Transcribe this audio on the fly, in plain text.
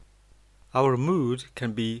Our mood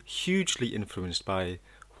can be hugely influenced by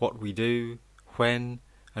what we do, when,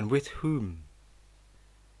 and with whom.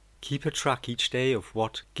 Keep a track each day of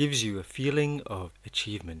what gives you a feeling of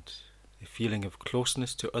achievement, a feeling of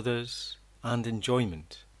closeness to others, and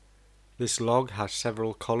enjoyment. This log has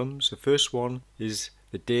several columns. The first one is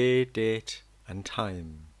the day, date, and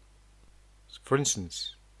time. For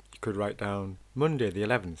instance, you could write down Monday the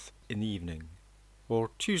 11th in the evening,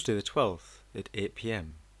 or Tuesday the 12th at 8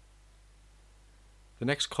 p.m. The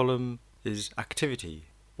next column is activity.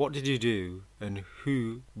 What did you do and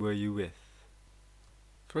who were you with?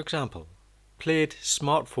 For example, played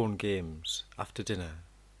smartphone games after dinner.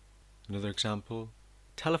 Another example,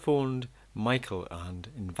 telephoned Michael and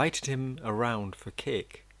invited him around for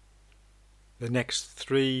cake. The next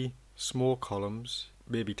three small columns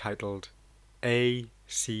may be titled A,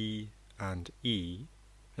 C, and E,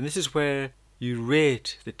 and this is where you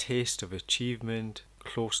rate the taste of achievement,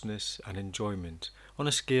 closeness, and enjoyment on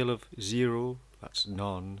a scale of 0, that's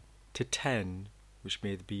none, to 10, which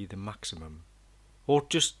may be the maximum. Or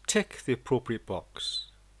just tick the appropriate box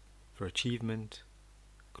for achievement,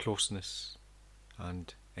 closeness,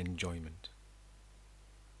 and enjoyment.